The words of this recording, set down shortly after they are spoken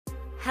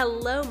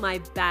Hello, my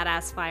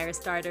badass fire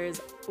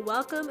starters.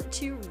 Welcome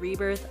to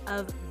Rebirth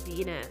of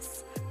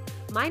Venus.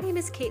 My name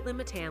is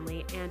Caitlin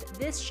Matanley, and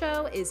this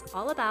show is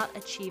all about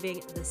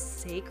achieving the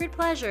sacred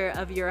pleasure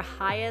of your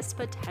highest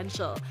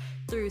potential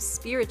through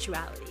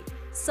spirituality,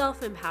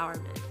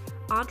 self-empowerment,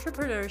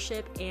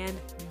 entrepreneurship, and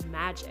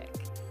magic.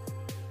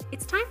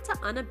 It's time to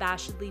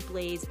unabashedly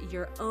blaze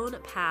your own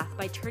path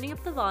by turning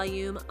up the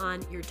volume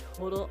on your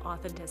total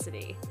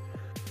authenticity.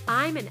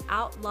 I'm an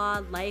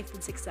outlaw life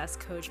and success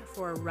coach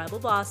for rebel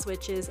boss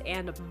witches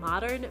and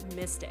modern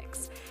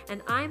mystics,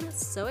 and I'm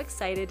so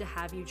excited to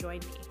have you join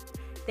me.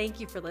 Thank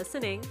you for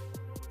listening.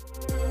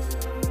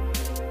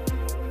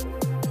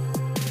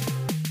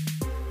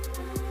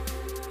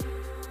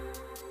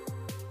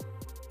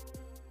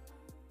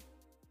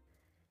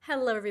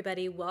 Hello,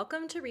 everybody.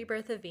 Welcome to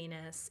Rebirth of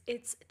Venus.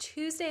 It's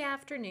Tuesday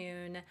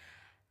afternoon.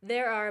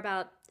 There are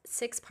about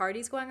 6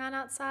 parties going on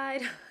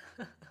outside.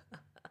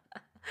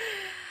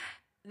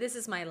 This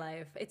is my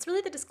life. It's really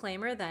the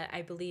disclaimer that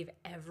I believe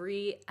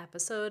every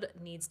episode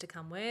needs to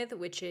come with,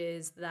 which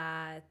is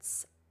that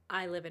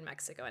I live in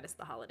Mexico and it's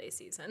the holiday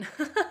season.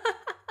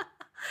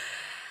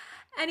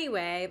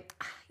 Anyway,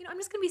 I'm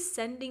just going to be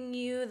sending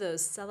you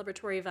those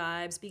celebratory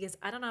vibes because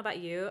I don't know about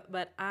you,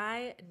 but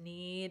I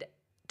need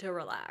to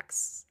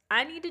relax.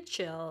 I need to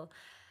chill.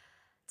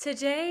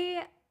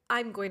 Today,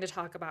 I'm going to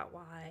talk about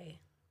why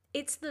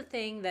it's the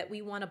thing that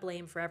we want to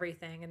blame for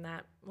everything, and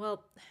that,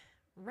 well,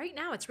 right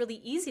now it's really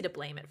easy to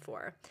blame it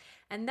for,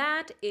 and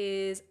that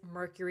is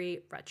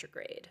Mercury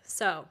retrograde.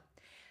 So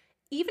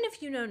even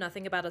if you know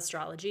nothing about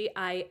astrology,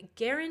 I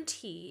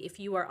guarantee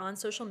if you are on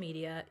social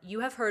media,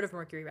 you have heard of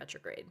Mercury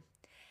retrograde.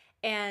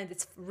 And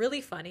it's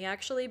really funny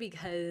actually,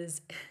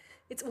 because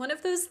it's one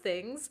of those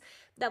things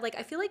that, like,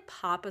 I feel like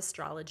pop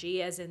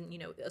astrology, as in,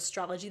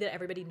 astrology that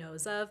everybody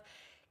knows of,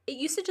 it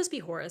used to just be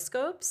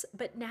horoscopes,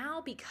 but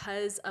now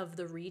because of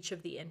the reach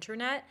of the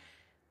internet,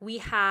 we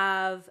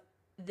have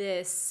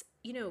this,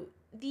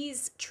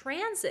 these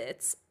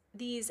transits,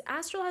 these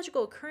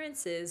astrological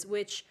occurrences,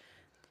 which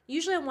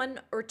usually on one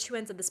or two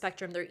ends of the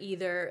spectrum, they're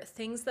either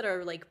things that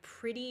are like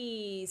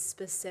pretty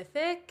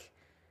specific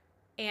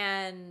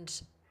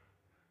and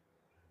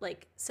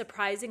like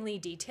surprisingly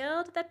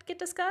detailed that get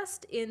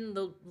discussed in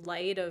the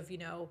light of,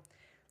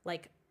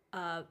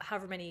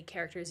 however many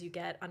characters you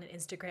get on an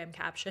Instagram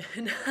caption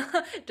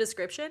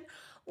description,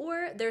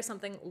 or there's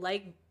something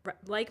like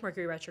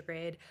Mercury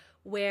retrograde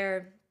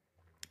where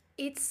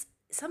it's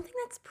something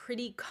that's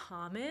pretty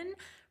common.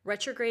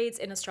 Retrogrades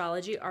in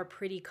astrology are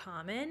pretty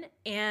common,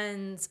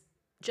 and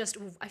just,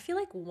 I feel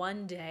like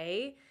one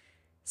day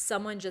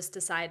someone just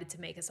decided to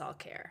make us all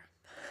care.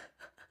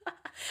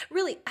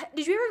 Really,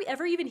 did you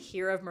ever even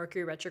hear of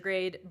Mercury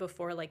retrograde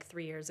before like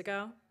 3 years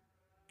ago?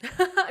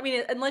 I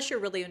mean, unless you're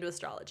really into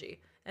astrology,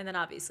 and then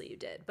obviously you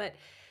did. But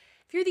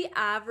if you're the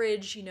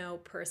average,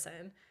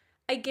 person,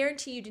 I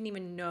guarantee you didn't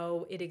even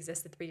know it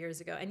existed 3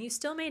 years ago, and you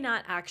still may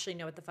not actually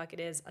know what the fuck it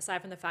is,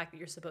 aside from the fact that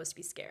you're supposed to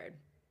be scared.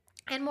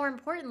 And more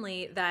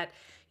importantly, that,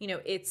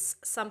 it's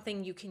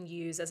something you can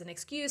use as an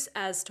excuse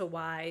as to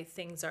why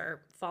things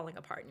are falling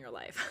apart in your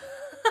life.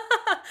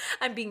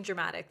 I'm being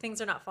dramatic.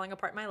 Things are not falling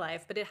apart in my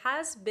life, but it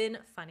has been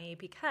funny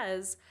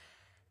because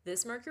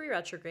this Mercury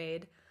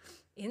retrograde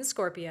in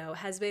Scorpio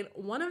has been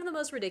one of the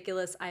most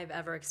ridiculous I've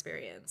ever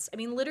experienced. I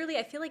mean, literally,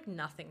 I feel like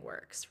nothing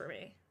works for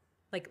me.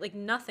 Like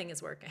nothing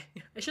is working.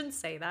 I shouldn't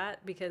say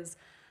that because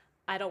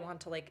I don't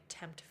want to like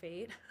tempt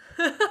fate.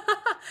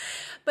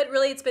 But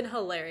really, it's been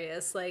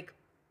hilarious. Like,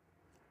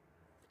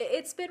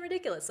 it's been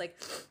ridiculous. Like,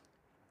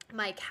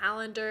 my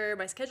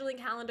scheduling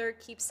calendar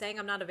keeps saying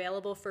I'm not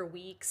available for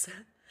weeks.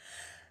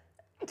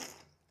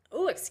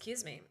 Oh,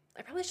 excuse me.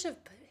 I probably should have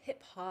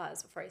hit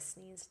pause before I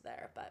sneezed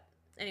there. But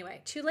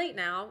anyway, too late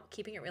now.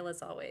 Keeping it real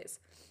as always.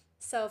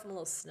 So if I'm a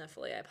little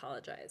sniffly, I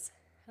apologize.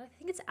 I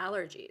think it's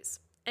allergies.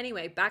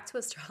 Anyway, back to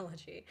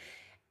astrology.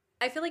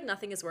 I feel like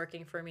nothing is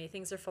working for me.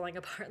 Things are falling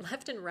apart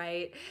left and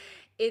right.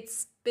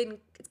 It's gotten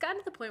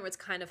to the point where it's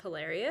kind of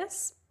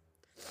hilarious.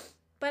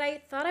 But I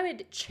thought I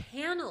would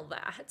channel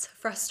that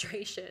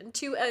frustration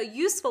to a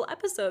useful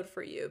episode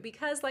for you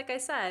because, like I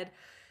said,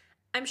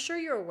 I'm sure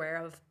you're aware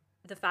of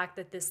the fact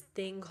that this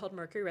thing called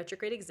Mercury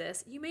retrograde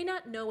exists. You may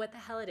not know what the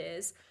hell it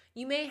is.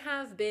 You may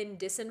have been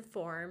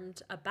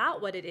disinformed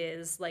about what it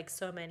is, like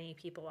so many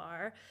people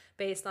are,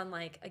 based on,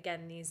 like,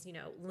 again, these,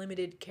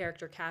 limited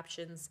character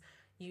captions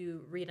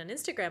you read on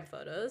Instagram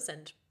photos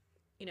and,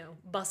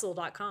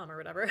 bustle.com or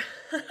whatever.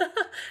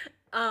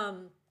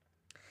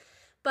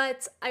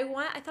 But I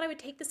thought I would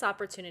take this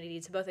opportunity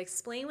to both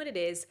explain what it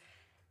is.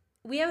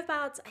 We have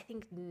about, I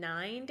think,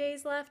 8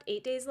 days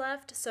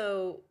left.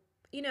 So,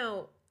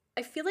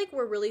 I feel like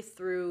we're really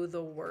through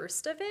the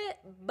worst of it,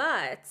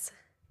 but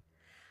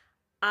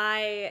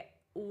I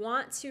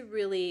want to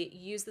really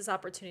use this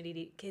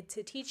opportunity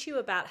to teach you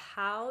about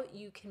how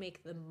you can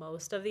make the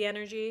most of the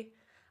energy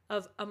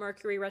of a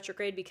Mercury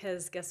retrograde,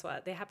 because guess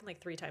what? They happen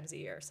like 3 times a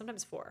year,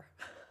 sometimes 4.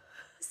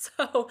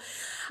 So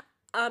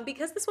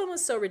because this one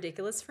was so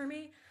ridiculous for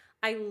me,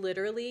 I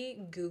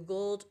literally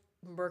Googled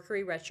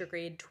Mercury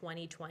retrograde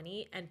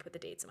 2020 and put the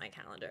dates in my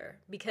calendar,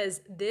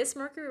 because this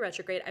Mercury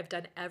retrograde, I've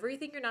done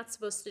everything you're not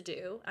supposed to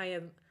do. I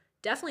am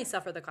definitely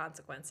suffer the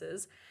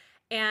consequences.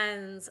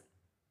 And,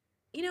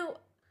 you know,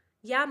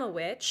 yeah, I'm a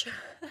witch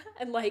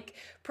and like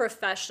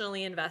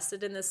professionally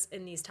invested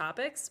in these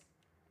topics.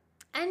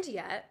 And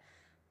yet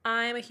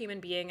I'm a human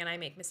being and I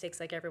make mistakes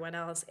like everyone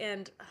else.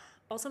 And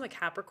also I'm a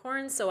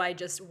Capricorn, so I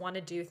just want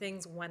to do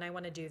things when I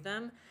want to do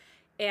them.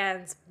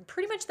 And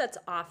pretty much that's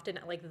often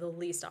at like the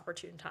least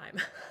opportune time.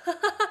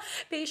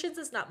 Patience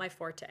is not my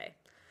forte.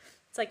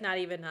 It's like not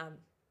even, I don't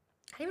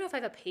even know if I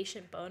have a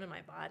patient bone in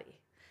my body.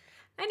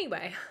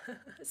 Anyway,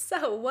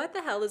 so what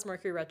the hell is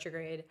Mercury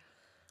retrograde?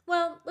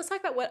 Well, let's talk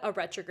about what a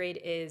retrograde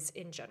is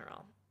in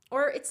general.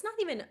 Or it's not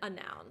even a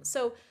noun.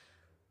 So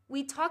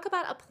we talk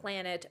about a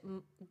planet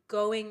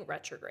going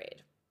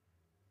retrograde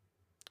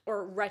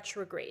or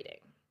retrograding.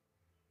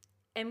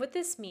 And what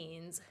this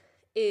means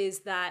is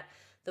that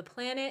the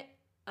planet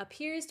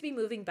appears to be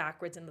moving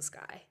backwards in the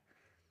sky.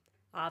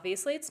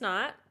 Obviously, it's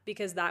not,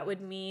 because that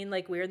would mean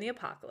like we're in the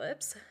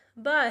apocalypse.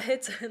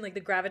 But like the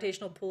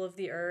gravitational pull of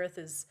the Earth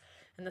is,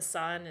 and the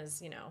sun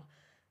is,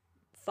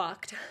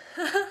 fucked.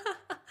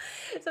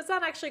 So it's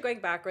not actually going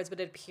backwards, but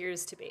it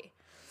appears to be.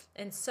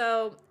 And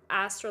so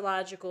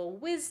astrological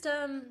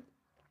wisdom,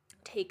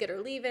 take it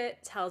or leave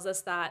it, tells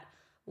us that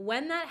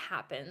when that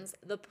happens,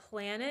 the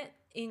planet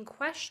in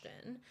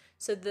question,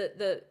 so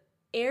the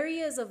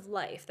areas of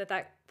life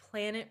that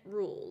planet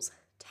rules,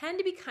 tend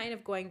to be kind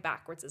of going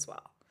backwards as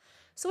well.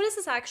 So what does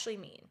this actually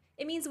mean?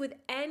 It means with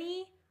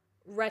any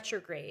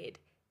retrograde,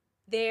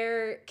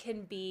 there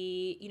can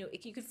be,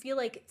 you could feel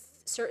like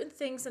certain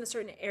things in a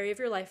certain area of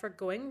your life are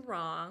going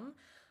wrong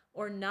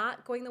or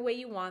not going the way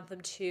you want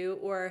them to,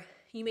 or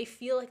you may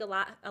feel like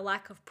a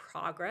lack of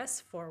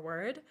progress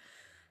forward.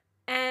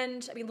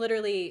 And I mean,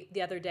 literally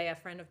the other day, a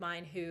friend of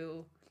mine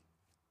who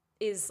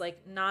is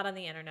like not on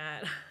the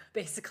internet,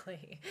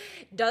 basically,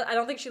 I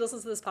don't think she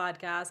listens to this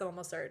podcast, I'm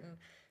almost certain,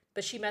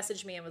 but she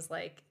messaged me and was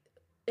like,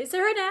 is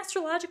there an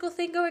astrological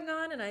thing going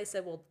on? And I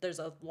said, well, there's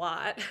a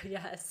lot,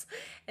 yes.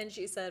 And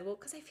she said, well,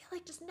 because I feel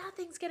like just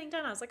nothing's getting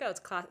done. I was like, oh, it's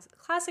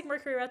classic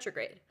Mercury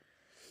retrograde.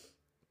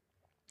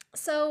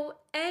 So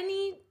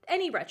any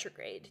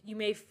retrograde, you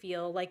may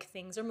feel like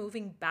things are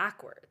moving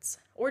backwards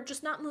or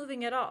just not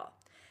moving at all.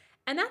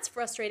 And that's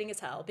frustrating as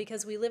hell,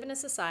 because we live in a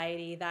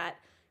society that,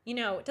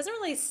 it doesn't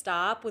really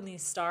stop when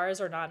these stars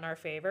are not in our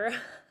favor.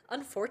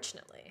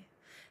 Unfortunately,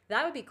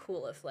 that would be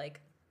cool if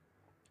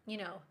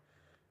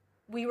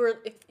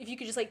if you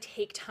could just like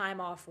take time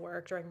off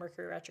work during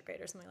Mercury retrograde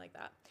or something like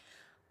that.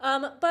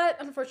 But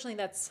unfortunately,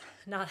 that's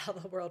not how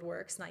the world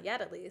works, not yet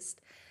at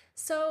least.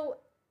 So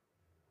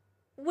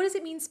what does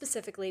it mean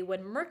specifically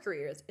when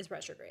Mercury is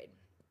retrograde?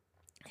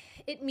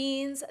 It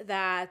means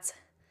that,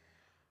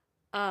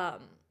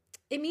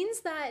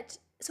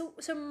 so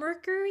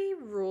Mercury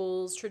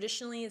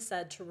traditionally is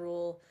said to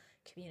rule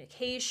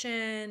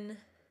communication,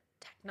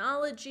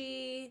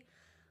 technology.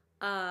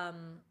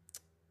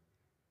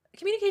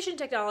 Communication and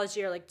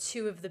technology are like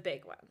two of the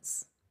big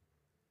ones.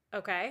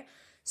 Okay?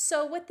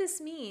 So what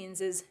this means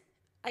is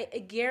I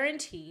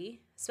guarantee,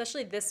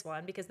 especially this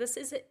one, because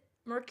this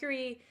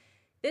Mercury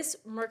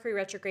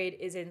retrograde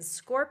is in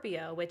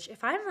Scorpio, which,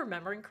 if I'm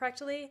remembering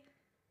correctly,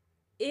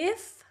 I'm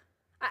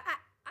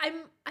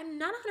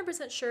not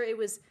 100% sure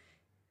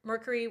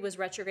Mercury was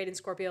retrograde in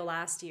Scorpio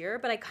last year,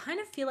 but I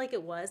kind of feel like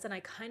it was, and I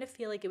kind of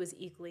feel like it was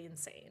equally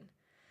insane.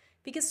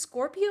 Because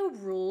Scorpio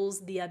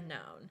rules the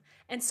unknown.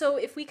 And so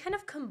if we kind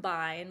of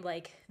combine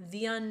like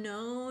the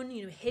unknown,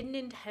 hidden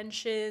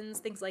intentions,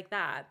 things like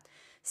that,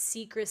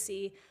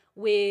 secrecy,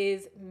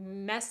 with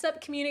messed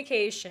up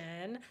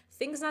communication,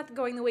 things not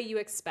going the way you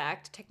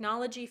expect,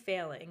 technology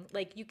failing,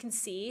 like you can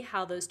see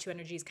how those two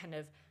energies kind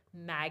of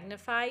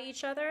magnify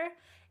each other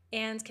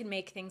and can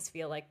make things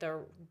feel like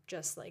they're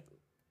just like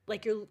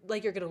you're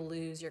going to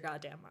lose your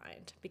goddamn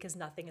mind because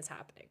nothing is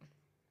happening.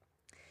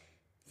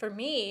 For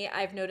me,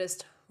 I've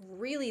noticed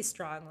really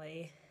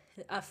strongly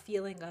a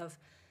feeling of,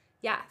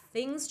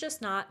 things just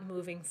not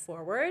moving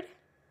forward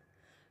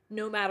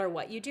no matter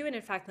what you do. And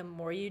in fact, the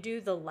more you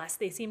do, the less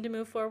they seem to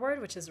move forward,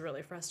 which is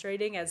really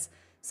frustrating as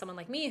someone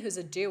like me who's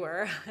a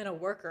doer and a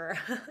worker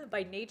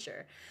by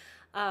nature.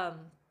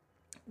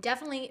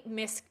 Definitely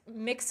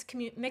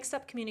mixed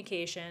up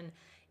communication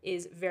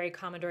is very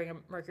common during a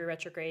Mercury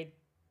retrograde,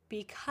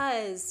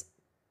 because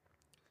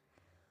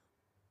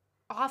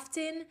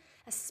often,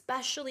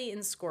 especially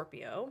in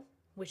Scorpio,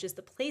 which is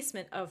the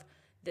placement of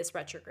this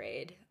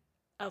retrograde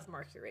of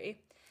Mercury,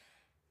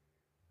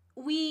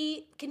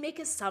 we can make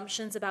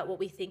assumptions about what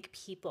we think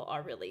people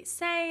are really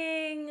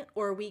saying,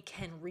 or we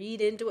can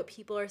read into what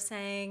people are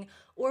saying,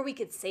 or we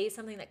could say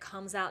something that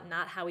comes out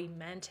not how we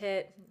meant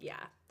it.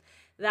 Yeah,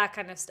 that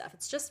kind of stuff.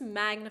 It's just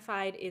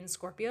magnified in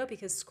Scorpio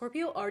because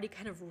Scorpio already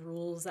kind of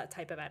rules that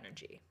type of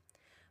energy.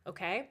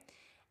 Okay?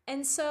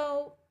 And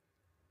so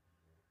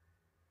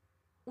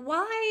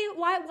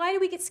why do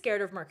we get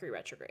scared of Mercury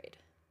retrograde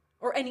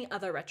or any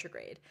other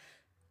retrograde?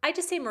 I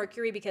just say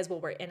Mercury because, well,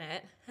 we're in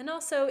it. And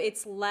also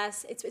it's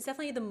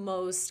definitely the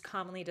most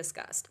commonly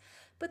discussed.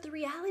 But the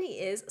reality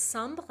is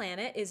some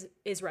planet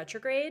is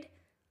retrograde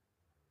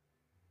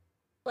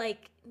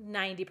like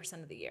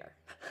 90% of the year,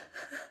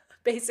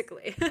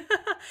 basically.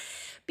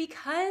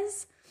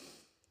 Because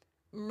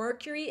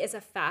Mercury is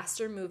a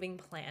faster moving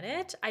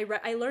planet.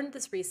 I learned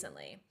this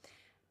recently.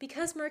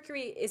 Because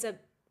Mercury is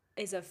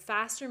a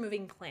faster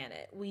moving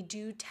planet, we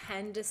do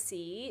tend to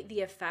see the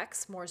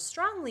effects more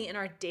strongly in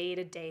our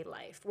day-to-day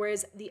life.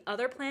 Whereas the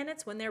other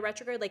planets, when they're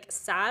retrograde, like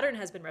Saturn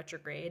has been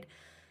retrograde.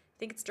 I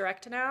think it's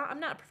direct now. I'm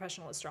not a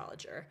professional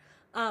astrologer.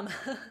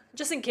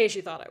 Just in case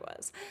you thought I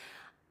was.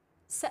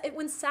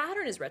 When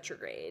Saturn is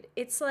retrograde,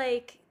 it's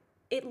like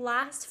it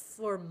lasts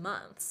for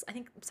months. I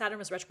think Saturn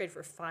was retrograde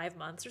for 5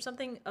 months or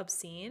something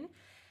obscene.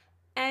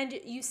 And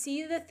you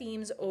see the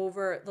themes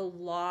over the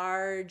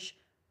large,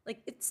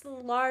 like it's the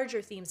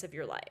larger themes of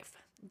your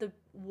life, the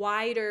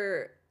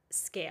wider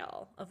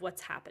scale of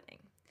what's happening.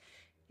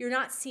 You're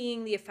not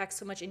seeing the effects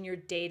so much in your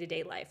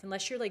day-to-day life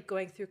unless you're like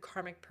going through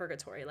karmic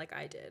purgatory like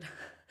I did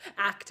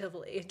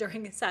actively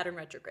during Saturn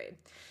retrograde,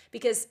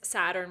 because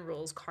Saturn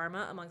rules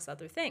karma amongst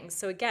other things.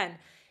 So again,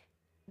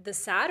 the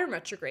Saturn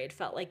retrograde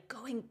felt like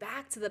going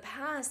back to the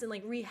past and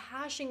like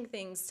rehashing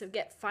things to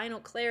get final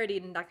clarity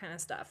and that kind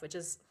of stuff, which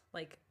is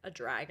like a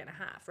drag and a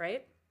half,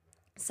 right?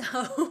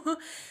 So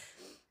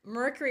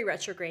Mercury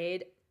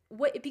retrograde,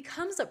 it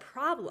becomes a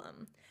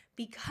problem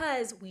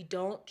because we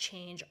don't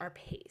change our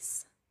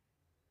pace.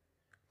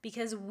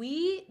 Because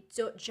we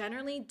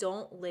generally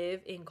don't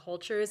live in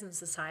cultures and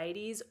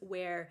societies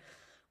where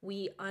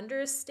we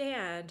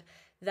understand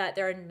that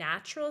there are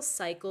natural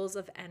cycles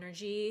of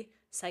energy,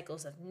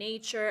 cycles of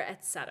nature,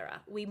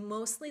 etc. We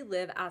mostly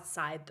live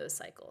outside those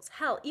cycles.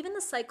 Hell, even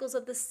the cycles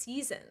of the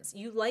seasons,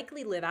 you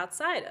likely live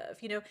outside of.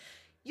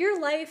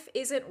 Your life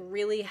isn't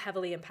really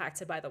heavily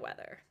impacted by the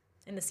weather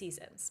in the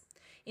seasons,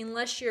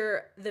 unless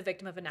you're the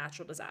victim of a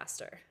natural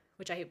disaster,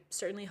 which I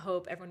certainly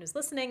hope everyone who's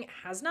listening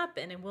has not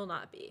been and will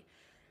not be.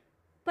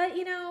 But,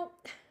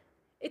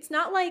 it's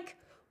not like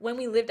when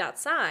we lived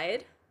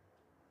outside.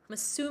 I'm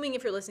assuming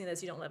if you're listening to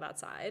this, you don't live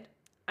outside.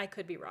 I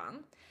could be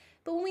wrong.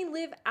 But when we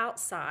live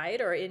outside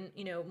or in,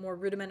 more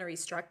rudimentary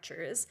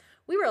structures,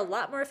 we were a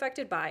lot more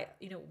affected by,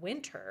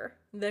 winter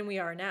than we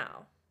are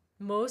now.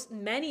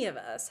 Many of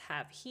us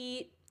have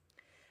heat.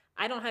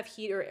 I don't have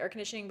heat or air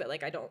conditioning,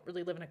 but I don't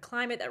really live in a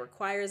climate that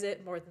requires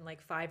it more than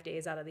 5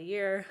 days out of the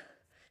year.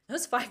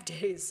 Those 5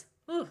 days.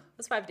 Ooh,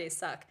 those 5 days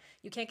suck.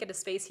 You can't get a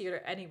space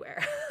heater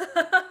anywhere.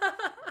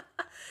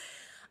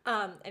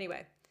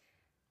 Anyway,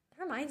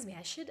 that reminds me,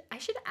 I should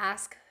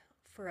ask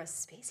for a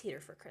space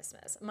heater for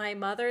Christmas. My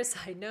mother,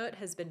 side note,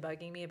 has been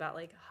bugging me about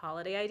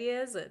holiday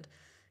ideas, and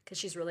because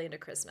she's really into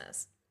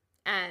Christmas.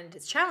 And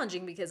it's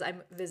challenging because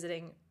I'm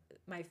visiting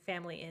my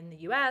family in the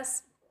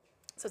US.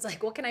 So it's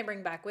what can I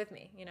bring back with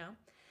me,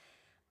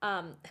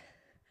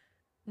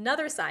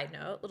 Another side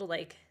note, little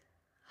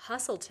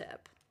hustle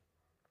tip.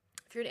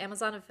 If you're an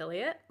Amazon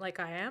affiliate, like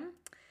I am,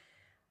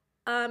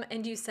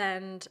 and you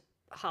send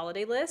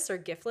holiday lists or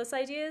gift list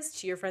ideas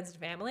to your friends and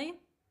family,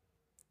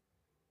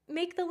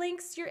 make the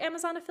links your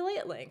Amazon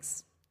affiliate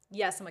links.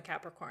 Yes, I'm a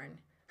Capricorn.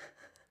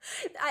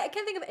 I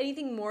can't think of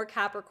anything more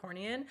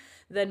Capricornian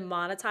than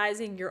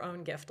monetizing your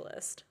own gift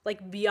list.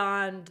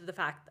 Beyond the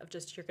fact of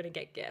just you're going to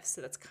get gifts, so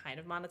that's kind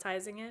of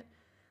monetizing it.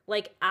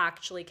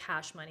 Actually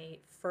cash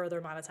money,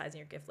 further monetizing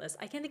your gift list.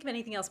 I can't think of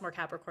anything else more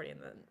Capricornian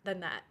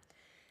than that.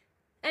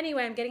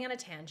 Anyway, I'm getting on a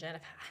tangent.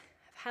 I've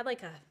had a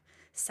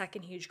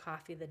second huge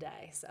coffee of the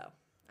day, so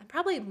I'm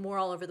probably more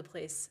all over the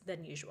place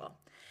than usual.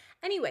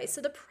 Anyway,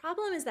 so the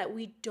problem is that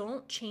we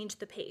don't change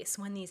the pace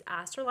when these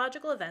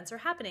astrological events are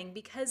happening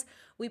because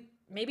we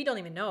maybe don't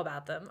even know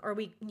about them, or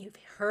you've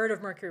heard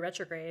of Mercury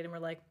retrograde and we're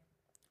like,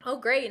 oh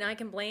great, now I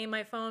can blame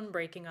my phone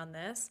breaking on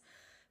this.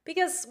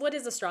 Because what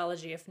is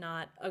astrology if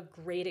not a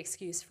great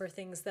excuse for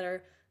things that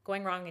are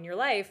going wrong in your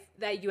life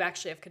that you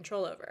actually have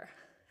control over?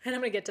 And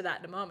I'm going to get to that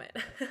in a moment.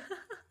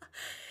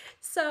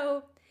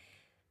 So,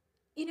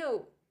 we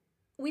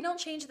don't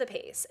change the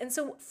pace. And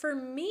so for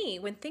me,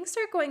 when things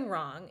start going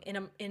wrong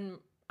in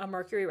a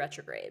Mercury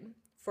retrograde,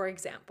 for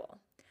example,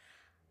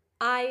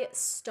 I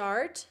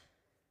start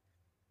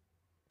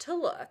to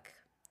look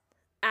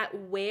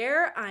at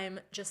where I'm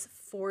just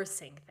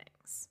forcing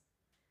things.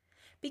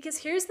 Because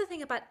here's the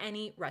thing about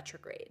any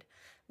retrograde.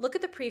 Look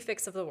at the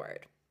prefix of the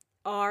word,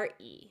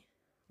 re.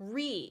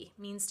 Re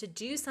means to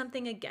do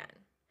something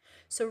again.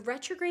 So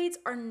retrogrades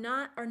are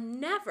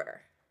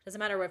never, doesn't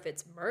matter if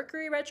it's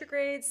Mercury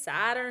retrograde,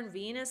 Saturn,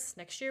 Venus.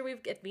 Next year we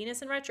get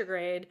Venus in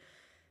retrograde.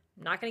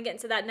 I'm not going to get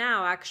into that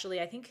now,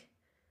 actually. I think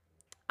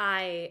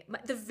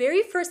the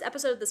very first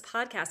episode of this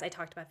podcast, I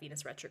talked about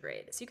Venus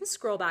retrograde. So you can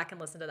scroll back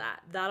and listen to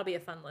that. That'll be a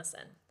fun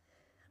listen.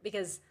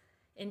 Because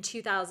in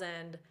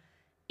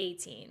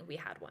 2018, we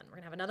had one. We're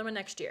going to have another one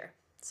next year.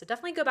 So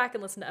definitely go back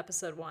and listen to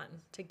episode 1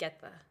 to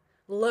get the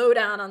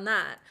lowdown on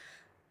that.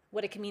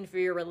 What it can mean for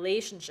your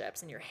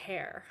relationships and your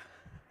hair.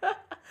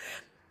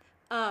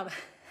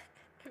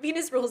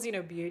 Venus rules,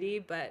 beauty,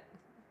 but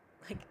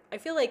I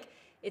feel like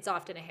it's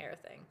often a hair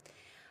thing.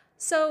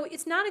 So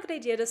it's not a good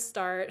idea to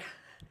start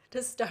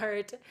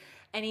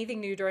anything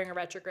new during a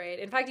retrograde.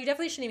 In fact, you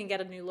definitely shouldn't even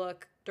get a new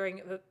look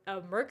during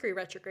a Mercury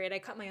retrograde. I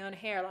cut my own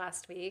hair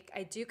last week.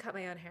 I do cut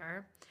my own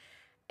hair.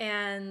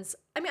 And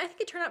I mean, I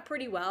think it turned out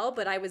pretty well,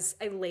 but I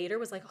later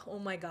was like, oh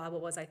my God,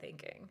 what was I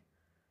thinking?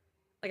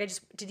 Like I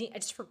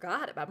just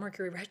forgot about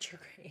Mercury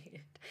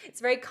retrograde.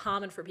 It's very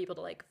common for people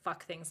to like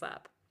fuck things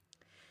up.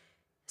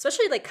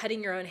 Especially like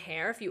cutting your own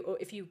hair.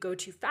 If you go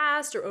too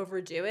fast or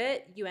overdo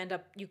it,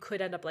 you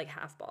could end up like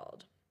half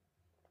bald.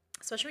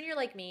 Especially when you're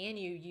like me and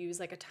you use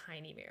like a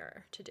tiny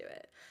mirror to do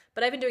it.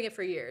 But I've been doing it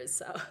for years,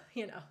 so,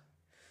 you know.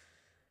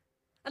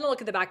 I don't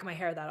look at the back of my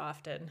hair that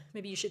often.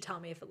 Maybe you should tell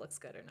me if it looks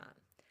good or not.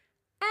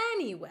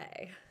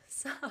 Anyway,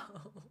 so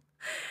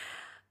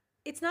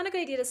it's not a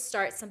good idea to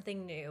start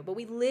something new, but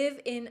we live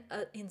in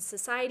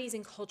societies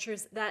and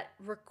cultures that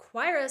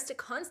require us to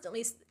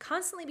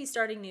constantly be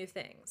starting new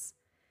things.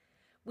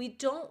 We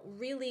don't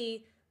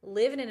really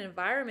live in an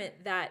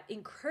environment that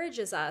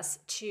encourages us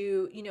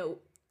to,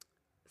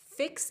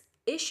 fix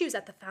issues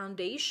at the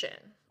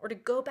foundation or to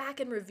go back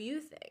and review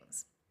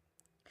things.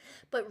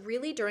 But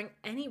really, during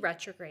any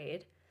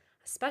retrograde,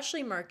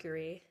 especially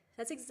Mercury,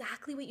 that's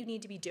exactly what you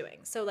need to be doing.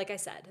 So like I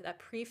said, that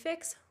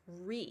prefix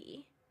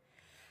re,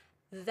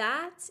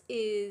 that's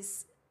going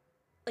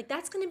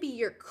to be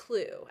your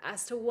clue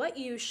as to what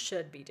you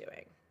should be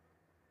doing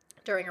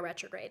during a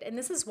retrograde. And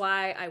this is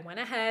why I went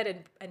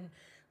ahead and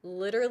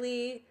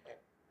literally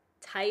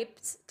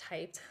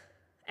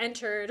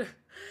entered,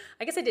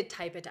 I guess I did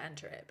type it to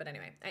enter it, but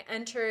anyway, I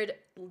entered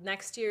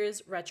next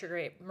year's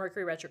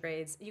Mercury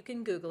retrogrades. You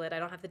can Google it. I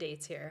don't have the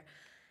dates here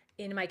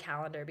in my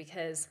calendar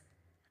because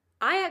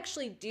I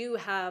actually do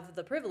have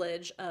the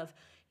privilege of,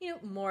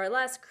 more or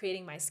less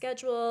creating my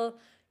schedule,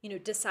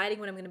 deciding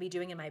what I'm going to be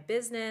doing in my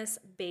business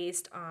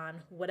based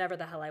on whatever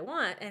the hell I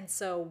want. And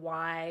so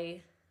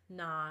why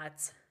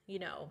not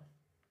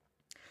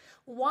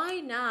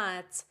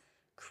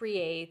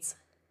create,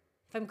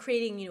 if I'm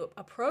creating,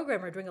 a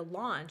program or doing a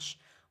launch,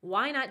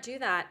 why not do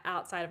that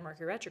outside of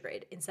Mercury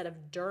retrograde instead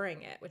of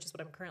during it, which is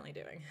what I'm currently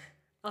doing.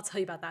 I'll tell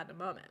you about that in a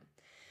moment.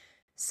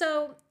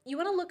 So you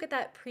want to look at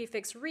that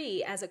prefix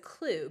re as a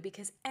clue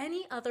because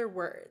any other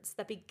words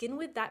that begin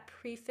with that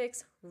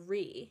prefix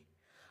re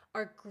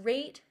are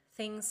great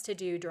things to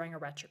do during a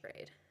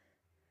retrograde.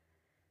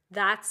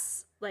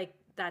 That's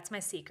my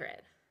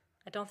secret.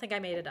 I don't think I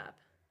made it up,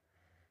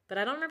 but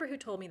I don't remember who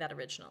told me that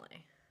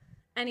originally.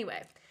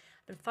 Anyway,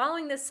 I've been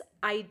following this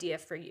idea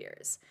for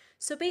years.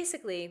 So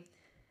basically,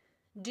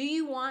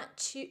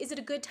 is it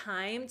a good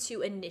time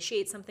to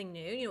initiate something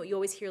new? You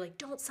always hear like,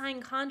 don't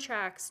sign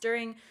contracts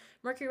during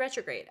Mercury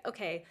retrograde.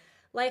 Okay,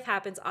 life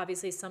happens.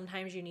 Obviously,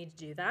 sometimes you need to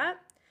do that.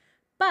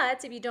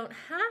 But if you don't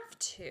have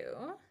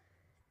to,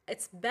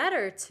 it's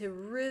better to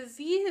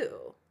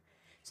review.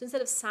 So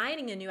instead of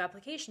signing a new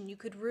application, you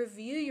could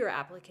review your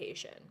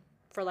application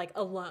for like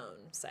a loan,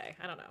 say,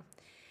 I don't know.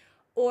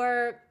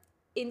 Or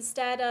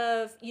instead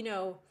of,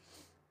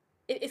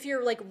 if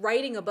you're like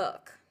writing a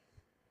book,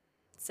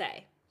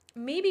 say,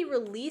 maybe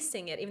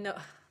releasing it,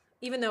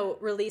 even though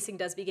releasing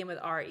does begin with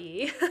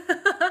R-E,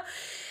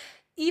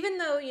 even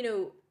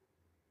though,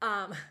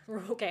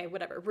 okay,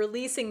 whatever,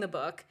 releasing the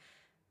book,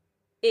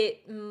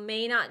 it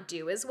may not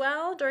do as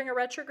well during a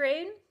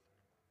retrograde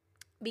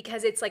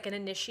because it's like an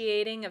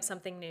initiating of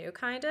something new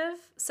kind of.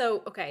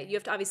 So, okay, you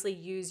have to obviously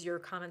use your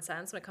common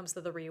sense when it comes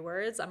to the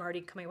re-words. I'm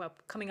already coming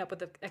up with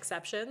the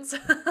exceptions.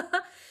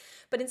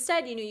 But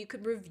instead, you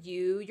could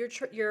review your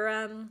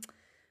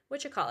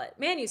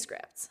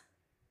manuscripts.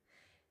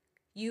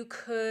 You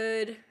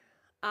could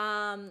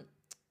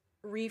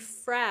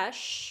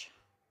refresh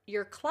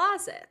your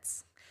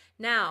closets.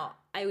 Now,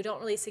 I don't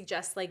really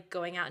suggest like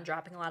going out and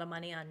dropping a lot of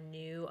money on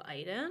new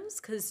items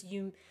because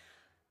you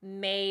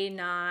may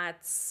not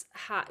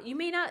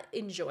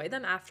enjoy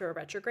them after a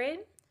retrograde.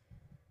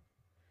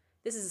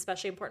 This is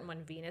especially important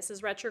when Venus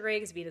is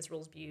retrograde because Venus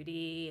rules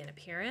beauty and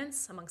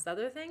appearance, amongst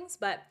other things.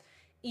 But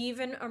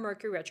even a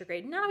Mercury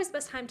retrograde, not always the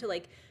best time to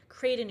like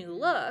create a new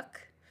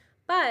look,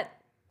 but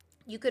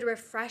you could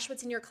refresh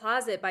what's in your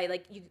closet by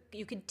like,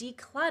 you could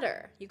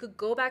declutter. You could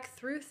go back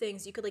through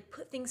things. You could like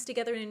put things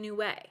together in a new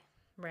way,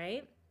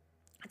 right?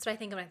 That's what I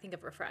think when I think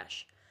of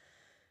refresh.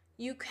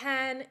 You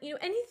can,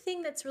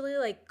 anything that's really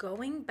like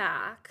going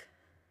back.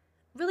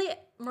 Really,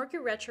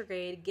 Mercury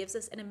retrograde gives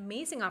us an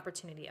amazing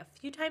opportunity a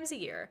few times a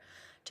year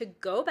to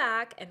go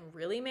back and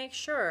really make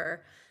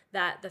sure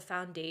that the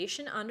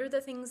foundation under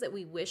the things that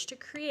we wish to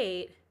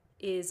create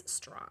is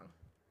strong.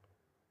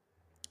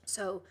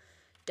 So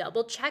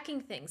double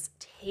checking things,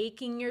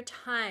 taking your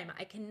time.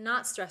 I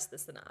cannot stress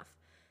this enough.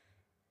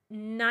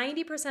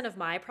 90% of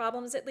my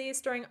problems, at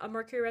least during a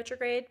Mercury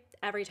retrograde,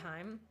 every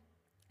time,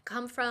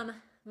 come from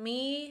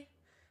me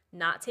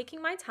not taking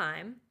my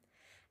time,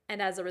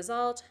 and as a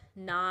result,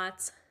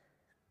 not,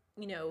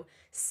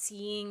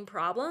 seeing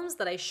problems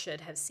that I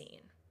should have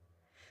seen.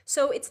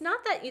 So it's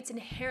not that it's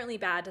inherently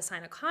bad to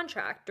sign a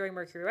contract during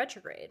Mercury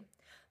retrograde,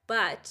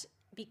 but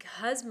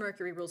because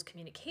Mercury rules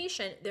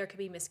communication, there could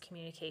be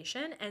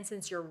miscommunication. And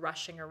since you're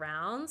rushing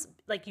around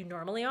like you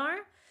normally are,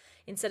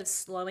 instead of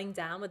slowing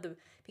down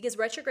because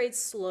retrogrades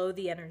slow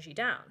the energy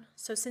down.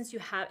 So if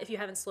you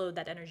haven't slowed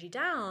that energy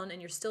down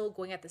and you're still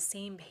going at the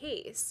same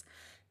pace,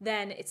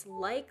 then it's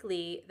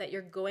likely that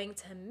you're going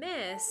to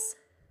miss,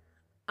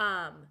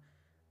 I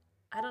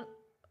don't,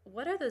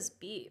 what are those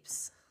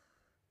beeps?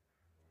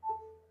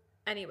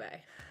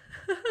 Anyway,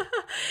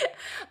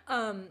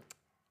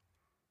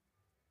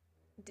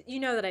 you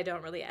know that I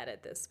don't really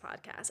edit this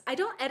podcast. I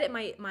don't edit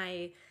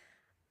my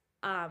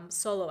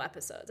solo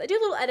episodes. I do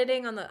a little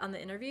editing on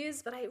the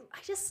interviews, but I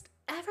just,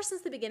 ever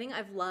since the beginning,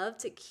 I've loved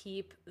to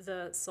keep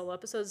the solo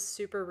episodes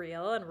super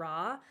real and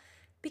raw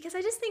because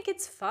I just think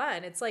it's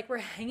fun. It's like we're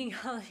hanging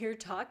out here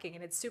talking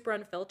and it's super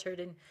unfiltered,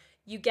 and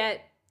you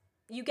get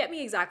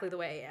me exactly the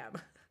way I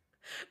am,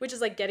 which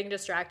is like getting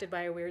distracted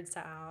by a weird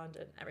sound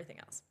and everything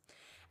else.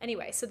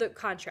 Anyway, so the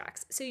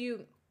contracts.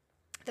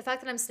 The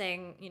fact that I'm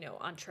staying,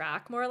 on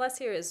track more or less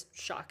here is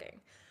shocking.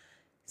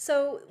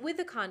 So with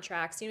the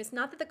contracts, it's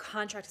not that the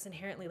contract is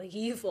inherently like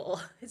evil.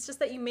 It's just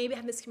that you maybe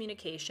have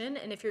miscommunication,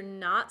 and if you're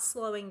not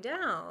slowing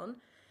down,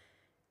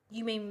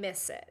 you may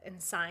miss it and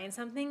sign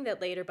something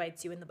that later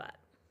bites you in the butt.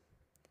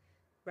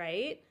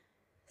 Right?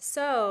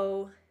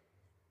 So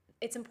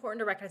it's important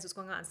to recognize what's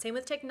going on. Same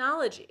with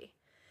technology.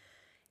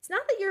 It's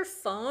not that your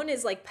phone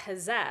is like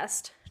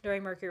possessed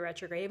during Mercury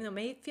retrograde, even though it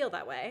may feel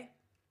that way.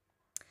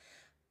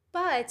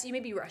 But you may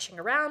be rushing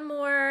around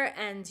more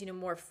and,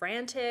 more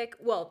frantic.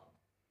 Well,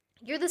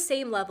 you're the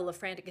same level of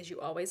frantic as you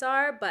always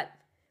are, but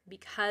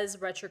because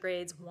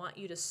retrogrades want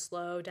you to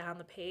slow down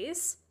the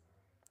pace,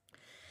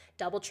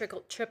 double,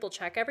 triple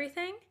check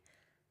everything.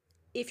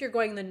 If you're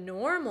going the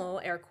normal,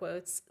 air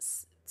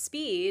quotes,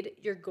 speed,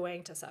 you're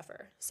going to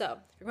suffer. So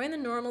if you're going the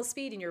normal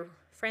speed and you're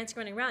frantic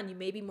running around, you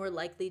may be more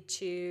likely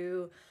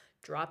to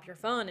drop your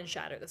phone and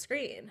shatter the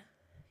screen,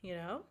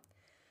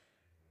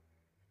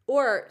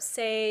 Or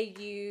say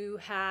you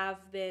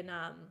have been,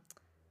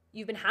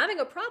 you've been having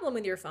a problem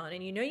with your phone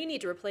and you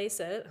need to replace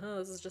it. Oh,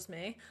 this is just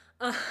me.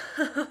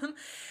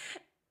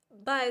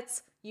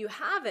 But you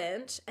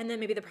haven't, and then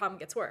maybe the problem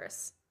gets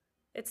worse.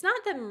 It's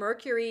not that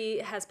Mercury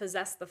has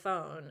possessed the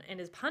phone and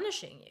is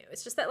punishing you.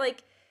 It's just that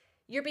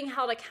you're being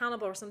held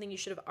accountable for something you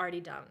should have already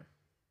done,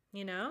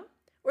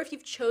 Or if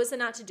you've chosen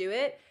not to do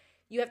it,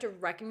 you have to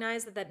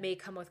recognize that may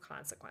come with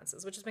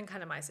consequences, which has been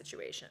kind of my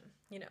situation,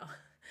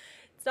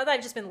 It's not that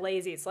I've just been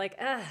lazy. It's like,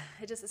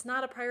 it's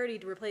not a priority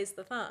to replace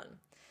the phone.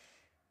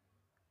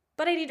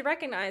 But I need to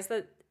recognize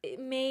that it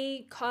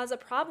may cause a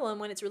problem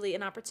when it's really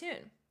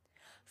inopportune.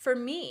 For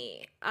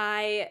me,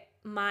 I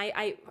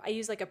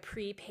use a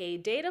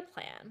prepaid data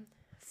plan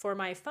for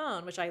my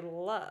phone, which I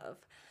love.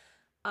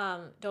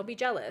 Don't be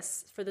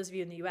jealous for those of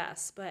you in the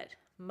US, but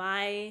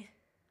my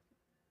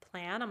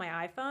plan on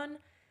my iPhone,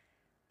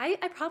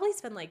 I probably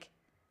spend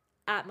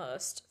at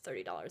most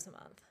 $30 a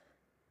month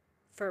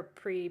for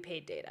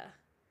prepaid data.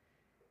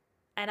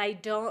 And I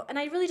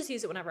really just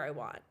use it whenever I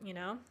want,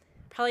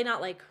 Probably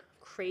not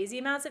crazy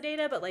amounts of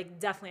data, but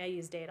definitely I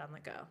use data on the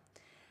go.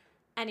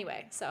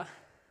 Anyway, so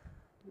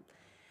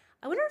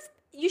I wonder if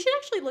you should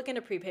actually look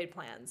into prepaid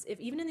plans,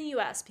 even in the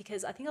US,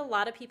 because I think a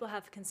lot of people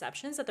have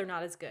conceptions that they're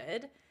not as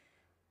good.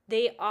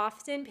 They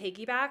often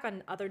piggyback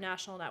on other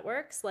national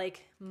networks,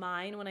 like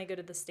mine when I go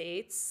to the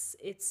States.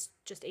 It's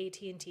just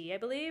AT&T, I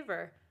believe,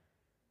 or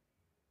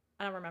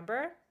I don't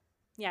remember.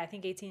 Yeah, I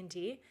think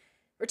AT&T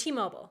or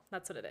T-Mobile.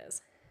 That's what it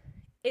is.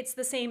 It's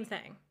the same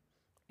thing.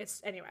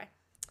 Anyway,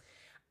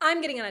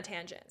 I'm getting on a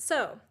tangent.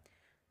 So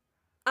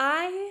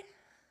I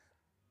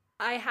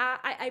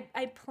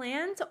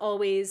plan to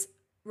always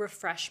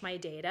refresh my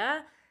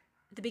data at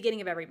the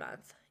beginning of every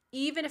month,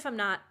 even if I'm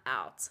not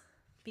out,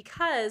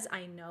 because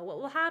I know what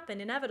will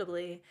happen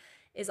inevitably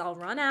is I'll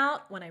run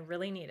out when I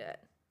really need it,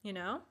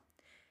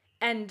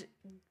 And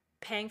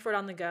paying for it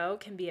on the go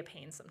can be a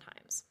pain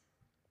sometimes.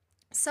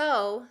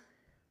 So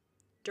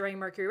during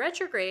Mercury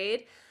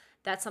retrograde,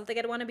 that's something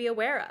I'd want to be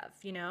aware of,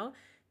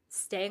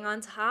 staying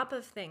on top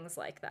of things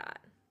like that.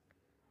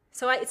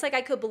 So it's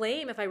I could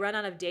blame if I run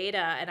out of data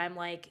and I'm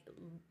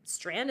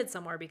stranded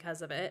somewhere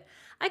because of it.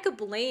 I could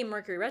blame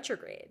Mercury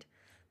retrograde.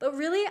 But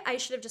really, I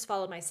should have just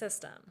followed my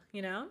system,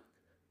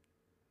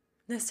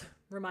 This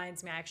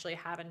reminds me I actually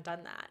haven't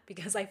done that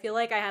because I feel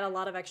like I had a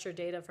lot of extra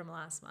data from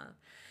last month.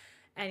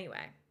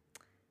 Anyway,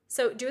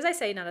 so do as I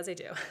say, not as I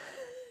do.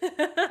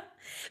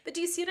 But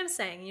do you see what I'm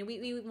saying?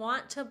 We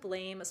want to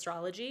blame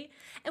astrology,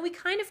 and we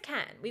kind of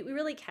can. We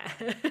really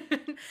can.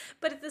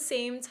 But at the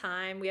same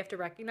time, we have to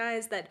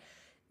recognize that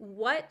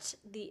what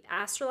the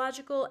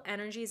astrological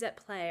energies at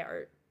play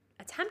are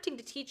attempting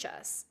to teach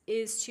us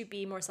is to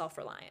be more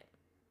self-reliant,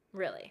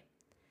 really.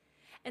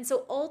 And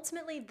so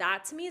ultimately,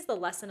 that to me is the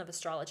lesson of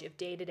astrology, of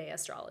day-to-day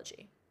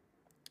astrology.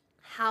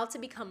 How to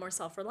become more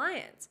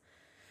self-reliant.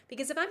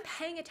 Because if I'm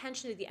paying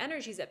attention to the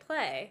energies at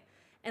play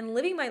and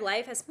living my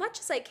life as much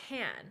as I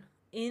can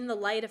in the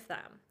light of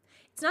them,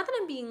 it's not that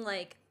I'm being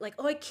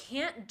oh, I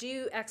can't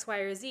do X, Y,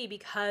 or Z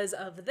because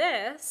of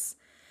this,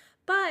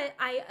 but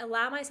I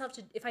allow myself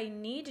to, if I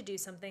need to do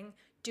something,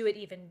 do it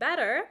even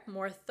better,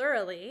 more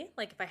thoroughly.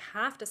 If I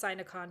have to sign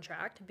a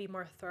contract, be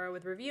more thorough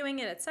with reviewing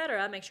it,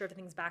 etc., make sure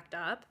everything's backed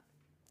up.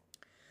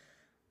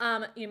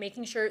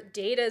 Making sure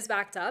data is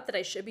backed up that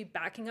I should be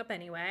backing up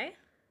anyway,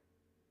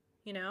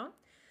 you know?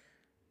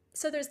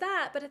 So there's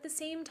that, but at the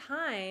same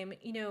time,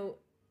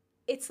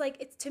 it's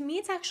like, to me,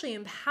 it's actually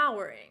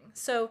empowering.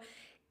 So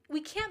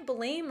we can't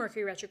blame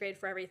Mercury retrograde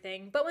for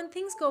everything, but when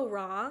things go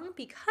wrong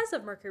because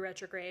of Mercury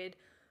retrograde,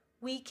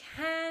 we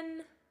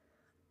can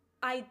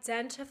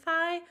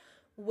identify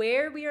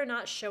where we are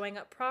not showing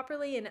up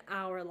properly in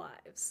our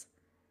lives.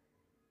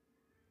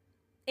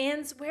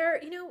 And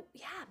where,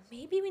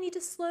 maybe we need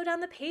to slow down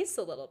the pace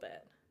a little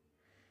bit.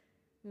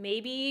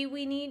 Maybe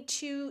we need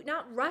to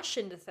not rush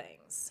into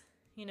things,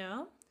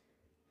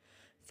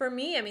 For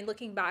me,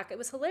 looking back, it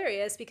was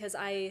hilarious because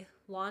I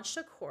launched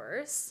a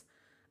course,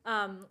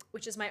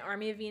 which is my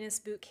Army of Venus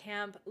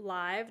Bootcamp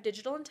Live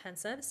Digital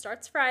Intensive. It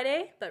starts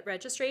Friday, but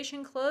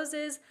registration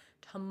closes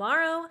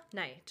tomorrow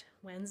night,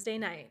 Wednesday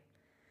night.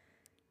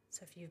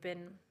 So if you've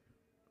been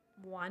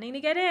wanting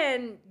to get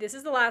in, this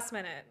is the last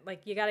minute.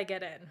 You got to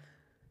get in.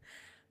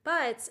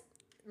 But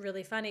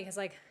really funny because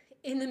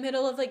in the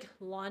middle of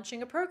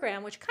launching a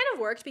program, which kind of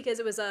worked because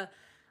it was a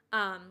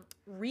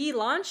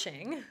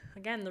relaunching,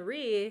 again, the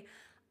re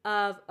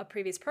of a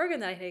previous program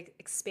that I had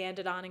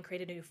expanded on and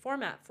created a new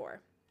format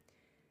for.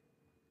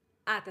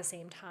 At the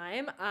same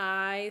time,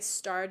 I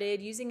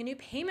started using a new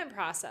payment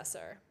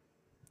processor,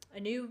 a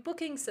new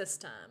booking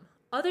system,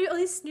 all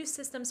these new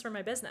systems for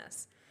my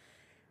business.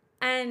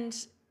 And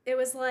it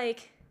was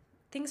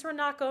things were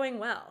not going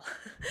well.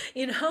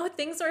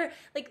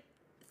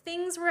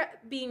 Things were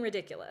being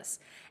ridiculous.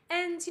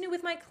 And,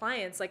 with my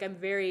clients, I'm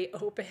very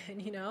open,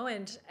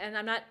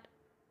 and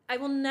I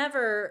will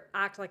never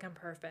act like I'm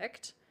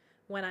perfect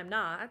when I'm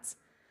not.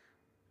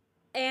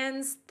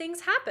 And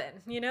things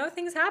happen,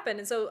 things happen.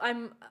 And so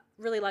I'm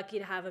really lucky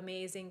to have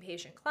amazing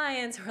patient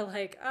clients who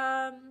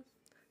are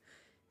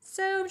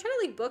so I'm trying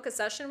to book a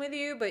session with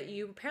you, but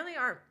you apparently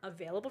aren't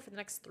available for the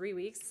next 3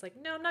 weeks. It's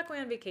no, I'm not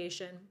going on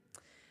vacation.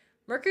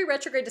 Mercury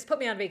retrograde just put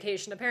me on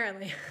vacation,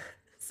 apparently.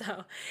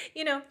 So,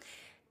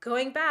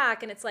 going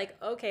back, and it's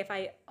okay, if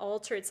I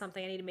altered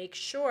something, I need to make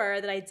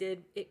sure that I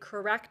did it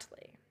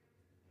correctly.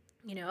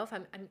 If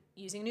I'm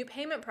using a new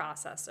payment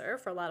processor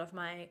for a lot of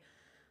my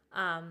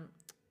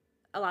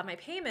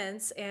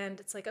payments, and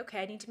it's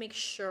okay, I need to make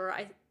sure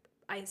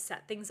I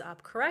set things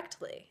up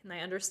correctly and I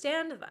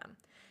understand them.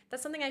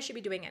 That's something I should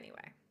be doing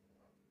anyway.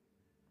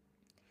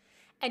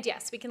 And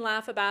yes, we can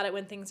laugh about it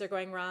when things are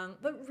going wrong,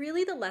 but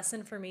really the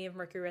lesson for me of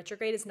Mercury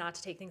retrograde is not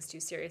to take things too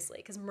seriously,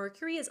 because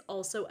Mercury is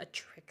also a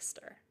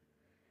trickster.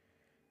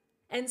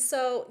 And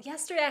so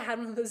yesterday I had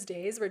one of those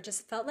days where it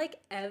just felt like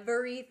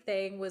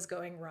everything was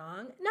going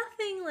wrong.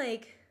 Nothing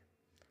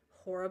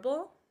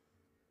horrible,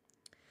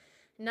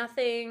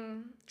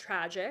 nothing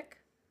tragic,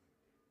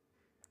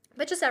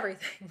 but just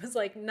everything was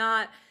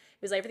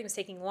everything was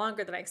taking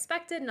longer than I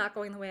expected, not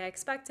going the way I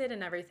expected,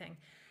 and everything.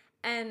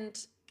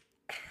 And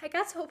I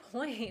got to a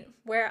point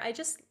where I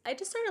just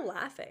started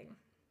laughing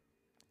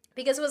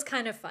because it was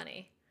kind of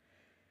funny.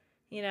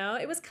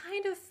 It was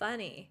kind of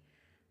funny.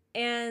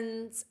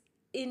 And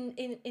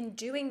in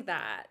doing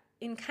that,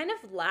 in kind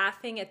of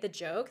laughing at the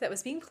joke that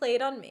was being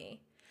played on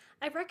me,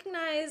 I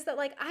recognized that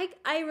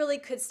I really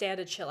could stand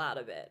to chill out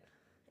a bit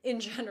in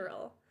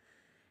general.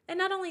 And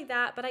not only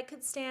that, but I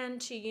could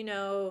stand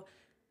to,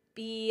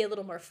 be a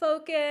little more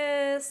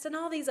focused and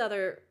all these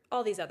other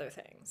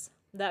things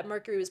that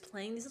Mercury was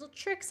playing these little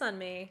tricks on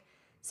me,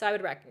 so I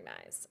would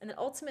recognize. And then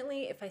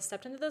ultimately, if I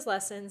stepped into those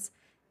lessons,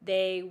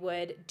 they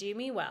would do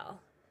me well.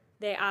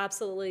 They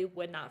absolutely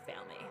would not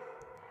fail me.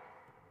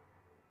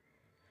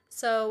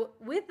 So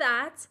with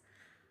that,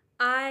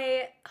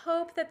 I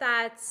hope that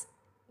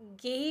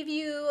gave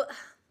you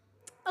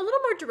a little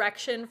more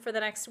direction for the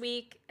next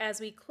week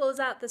as we close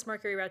out this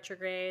Mercury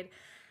retrograde,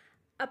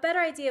 a better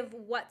idea of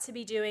what to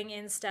be doing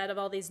instead of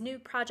all these new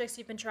projects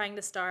you've been trying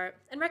to start,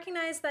 and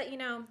recognize that,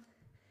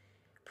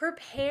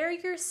 prepare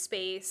your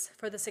space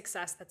for the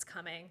success that's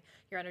coming,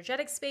 your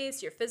energetic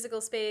space, your physical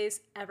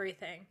space,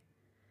 everything.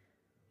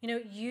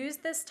 Use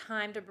this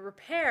time to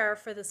prepare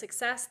for the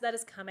success that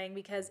is coming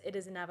because it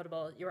is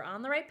inevitable. You're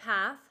on the right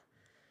path,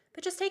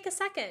 but just take a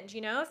second,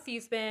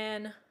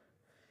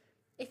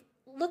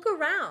 look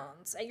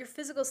around at your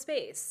physical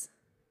space.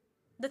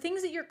 The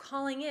things that you're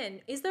calling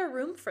in, is there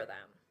room for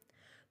them?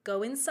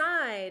 Go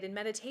inside in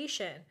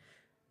meditation.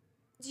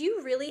 Do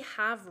you really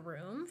have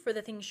room for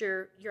the things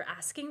you're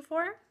asking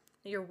for,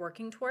 that you're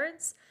working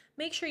towards?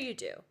 Make sure you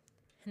do.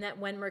 And that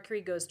when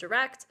Mercury goes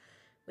direct,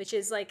 which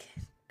is I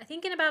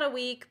think in about a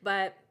week,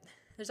 but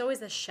there's always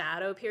the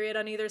shadow period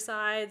on either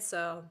side,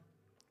 so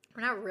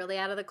we're not really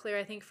out of the clear,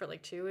 I think, for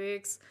 2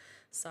 weeks.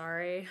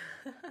 Sorry.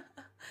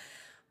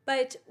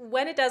 But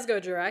when it does go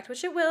direct,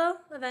 which it will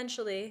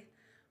eventually,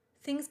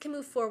 things can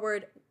move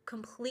forward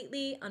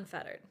completely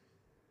unfettered.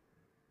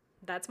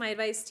 That's my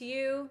advice to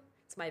you.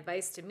 It's my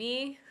advice to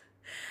me.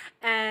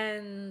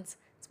 And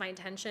it's my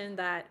intention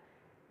that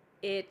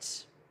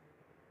it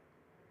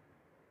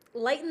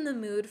lighten the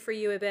mood for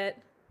you a bit.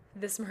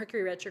 This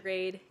Mercury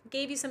retrograde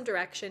gave you some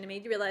direction and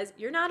made you realize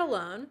you're not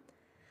alone.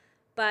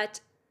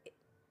 But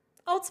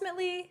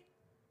ultimately,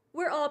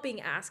 we're all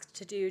being asked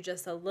to do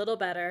just a little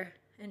better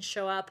and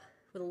show up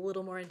with a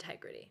little more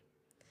integrity.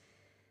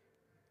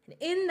 And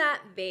in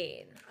that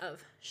vein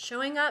of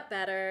showing up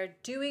better,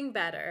 doing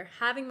better,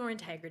 having more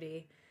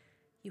integrity,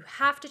 you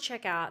have to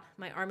check out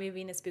my Army of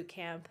Venus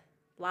Bootcamp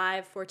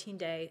live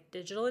 14-day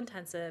digital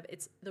intensive.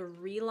 It's the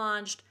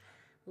relaunched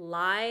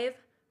live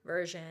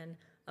version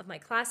of my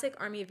classic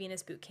Army of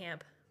Venus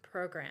Bootcamp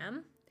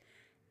program.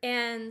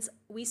 And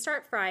we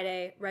start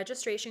Friday.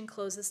 Registration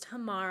closes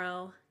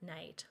tomorrow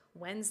night,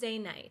 Wednesday,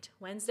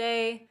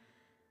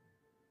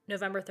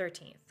 November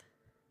 13th.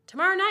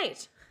 Tomorrow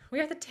night.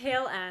 We're at the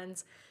tail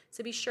end,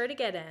 so be sure to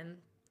get in.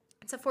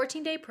 It's a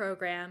 14-day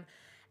program,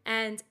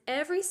 and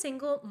every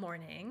single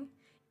morning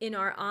in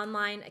our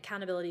online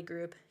accountability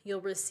group,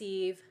 you'll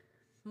receive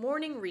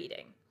morning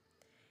reading.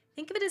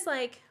 Think of it as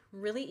like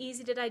really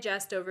easy to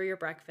digest over your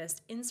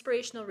breakfast,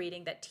 inspirational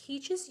reading that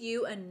teaches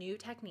you a new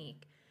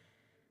technique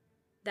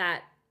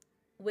that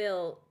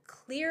will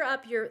clear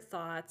up your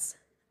thoughts,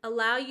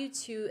 allow you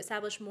to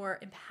establish more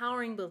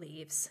empowering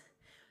beliefs,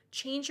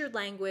 change your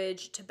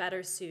language to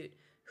better suit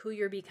who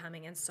you're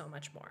becoming, and so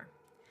much more.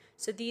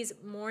 So these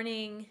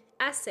morning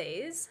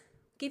essays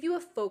give you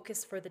a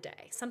focus for the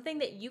day, something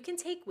that you can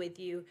take with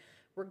you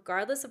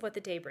regardless of what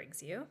the day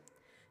brings you,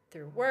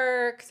 through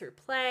work, through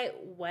play,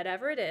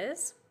 whatever it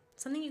is,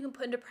 something you can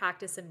put into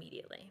practice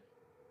immediately.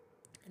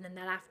 And then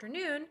that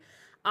afternoon,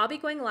 I'll be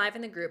going live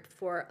in the group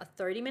for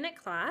a 30-minute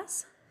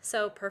class,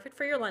 so perfect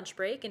for your lunch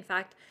break. In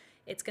fact,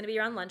 it's going to be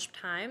around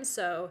lunchtime,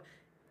 so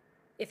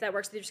if that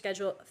works with your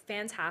schedule,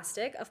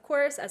 fantastic. Of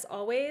course, as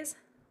always,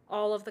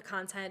 all of the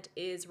content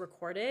is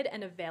recorded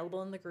and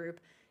available in the group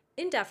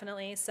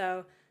indefinitely,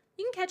 so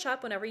you can catch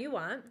up whenever you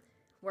want,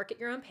 work at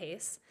your own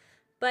pace.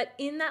 But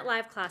in that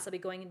live class, I'll be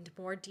going into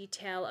more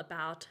detail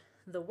about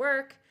the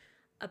work,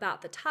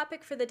 about the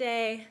topic for the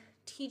day,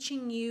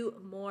 teaching you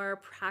more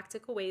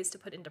practical ways to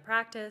put into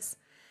practice,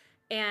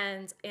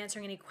 and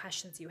answering any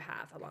questions you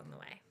have along the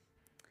way.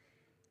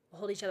 We'll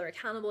hold each other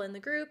accountable in the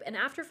group, and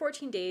after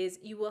 14 days,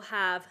 you will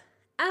have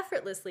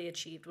effortlessly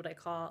achieved what I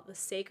call the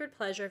sacred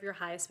pleasure of your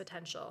highest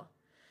potential,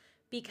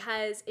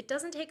 because it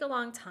doesn't take a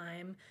long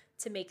time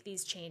to make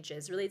these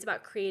changes. Really, it's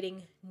about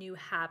creating new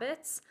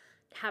habits,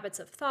 habits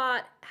of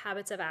thought,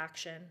 habits of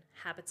action,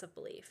 habits of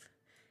belief.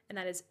 And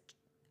that is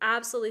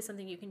absolutely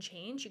something you can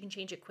change. You can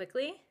change it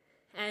quickly,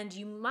 and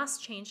you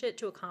must change it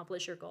to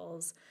accomplish your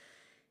goals.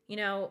 You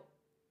know,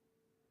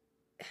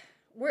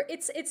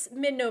 it's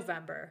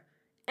mid-November.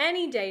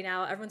 Any day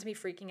now, everyone's gonna be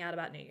freaking out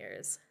about New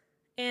Year's.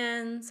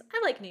 And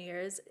I like New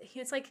Year's.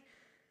 It's like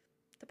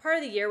the part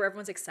of the year where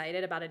everyone's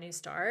excited about a new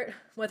start,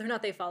 whether or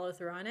not they follow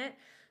through on it.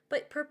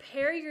 But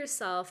prepare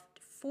yourself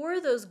for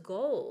those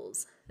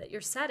goals that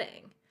you're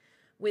setting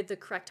with the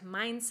correct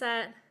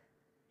mindset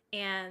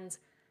and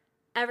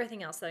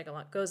everything else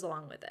that goes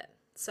along with it.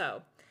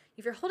 So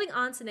if you're holding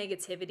on to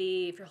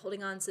negativity, if you're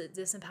holding on to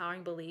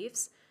disempowering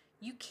beliefs,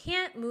 you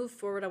can't move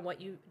forward on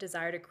what you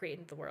desire to create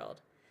in the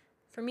world.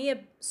 For me, a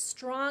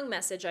strong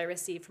message I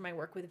received from my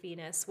work with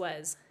Venus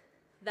was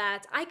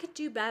that I could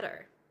do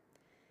better.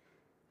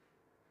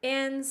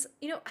 And,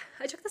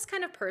 I took this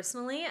kind of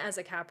personally as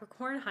a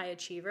Capricorn high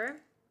achiever,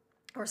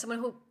 or someone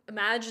who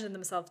imagined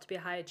themselves to be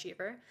a high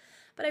achiever,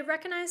 but I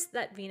recognized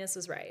that Venus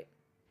was right.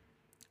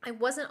 I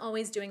wasn't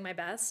always doing my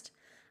best.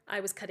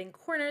 I was cutting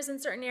corners in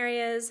certain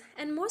areas,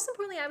 and most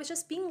importantly, I was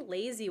just being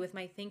lazy with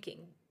my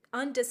thinking,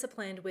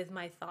 undisciplined with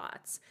my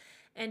thoughts,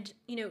 and,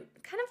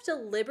 kind of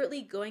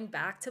deliberately going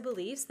back to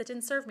beliefs that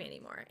didn't serve me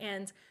anymore.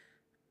 And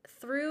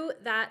through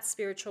that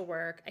spiritual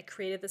work, I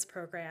created this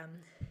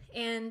program,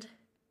 and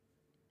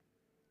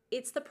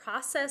it's the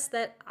process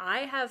that I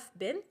have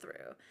been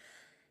through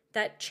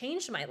that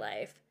changed my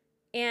life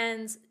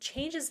and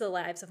changes the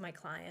lives of my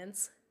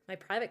clients, my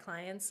private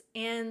clients,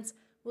 and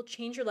will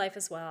change your life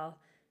as well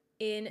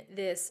in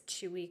this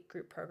 2-week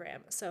group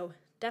program. So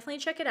definitely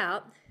check it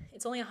out.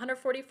 It's only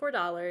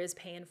 $144,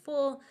 pay in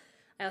full.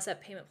 I also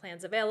have payment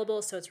plans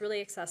available, so it's really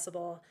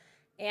accessible.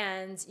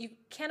 And you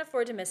can't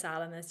afford to miss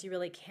out on this. You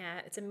really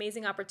can't. It's an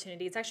amazing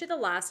opportunity. It's actually the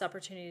last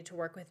opportunity to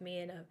work with me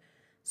in a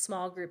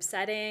small group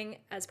setting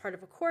as part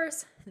of a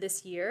course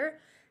this year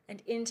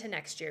and into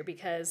next year,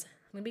 because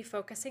I'm going to be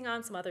focusing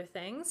on some other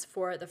things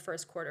for the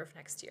first quarter of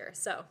next year.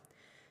 So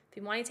if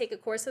you want to take a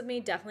course with me,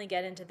 definitely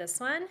get into this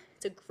one.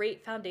 It's a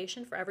great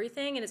foundation for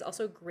everything, and it's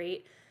also a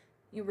great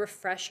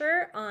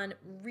refresher on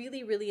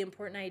really, really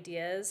important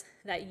ideas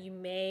that you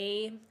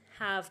may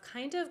have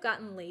kind of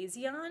gotten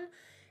lazy on,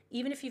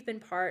 even if you've been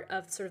part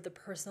of sort of the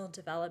personal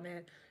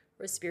development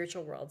or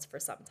spiritual worlds for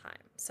some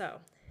time. So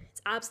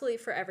it's absolutely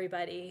for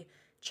everybody.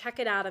 Check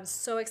it out. I'm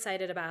so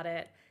excited about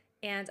it.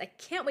 And I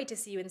can't wait to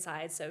see you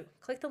inside. So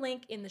click the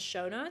link in the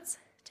show notes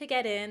to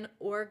get in,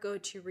 or go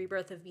to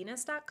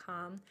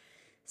rebirthofvenus.com/live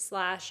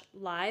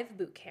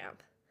bootcamp.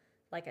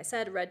 Like I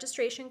said,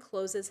 registration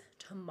closes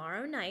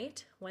tomorrow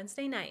night,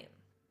 Wednesday night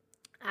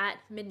at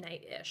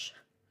midnight-ish.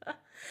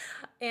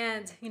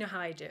 And you know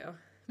how I do,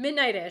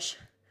 midnight-ish.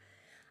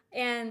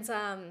 And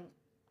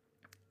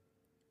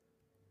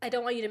I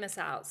don't want you to miss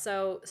out.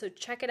 So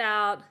check it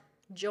out,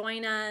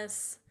 join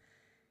us,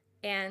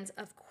 And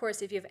of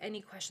course, if you have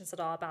any questions at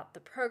all about the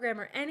program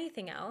or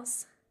anything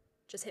else,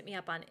 just hit me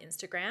up on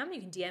Instagram.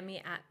 You can DM me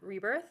at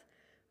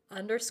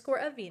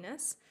rebirth_of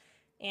Venus.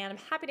 And I'm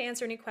happy to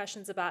answer any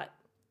questions about,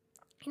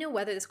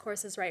 whether this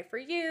course is right for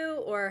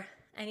you or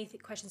any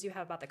questions you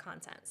have about the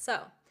content.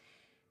 So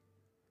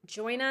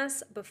join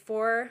us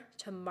before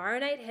tomorrow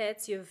night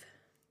hits. You have,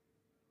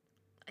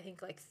 I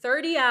think, like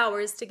 30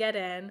 hours to get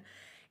in,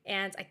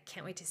 and I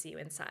can't wait to see you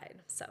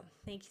inside. So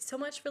thank you so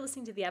much for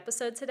listening to the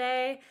episode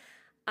today.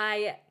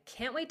 I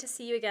can't wait to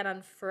see you again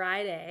on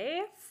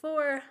Friday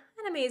for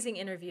an amazing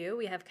interview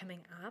we have coming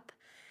up.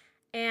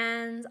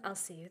 And I'll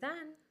see you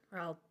then, or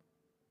I'll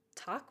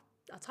talk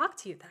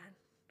to you then.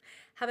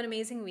 Have an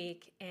amazing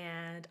week,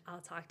 and I'll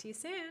talk to you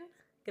soon.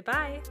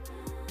 Goodbye.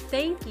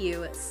 Thank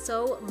you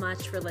so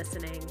much for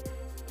listening.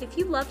 If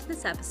you loved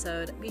this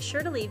episode, be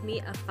sure to leave me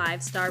a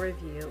 5-star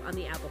review on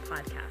the Apple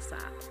Podcasts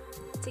app.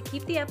 To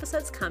keep the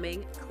episodes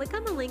coming, click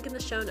on the link in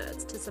the show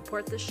notes to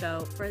support the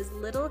show for as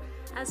little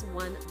as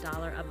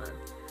 $1 a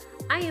month.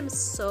 I am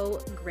so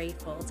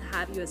grateful to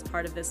have you as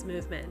part of this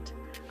movement.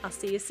 I'll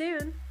see you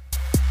soon.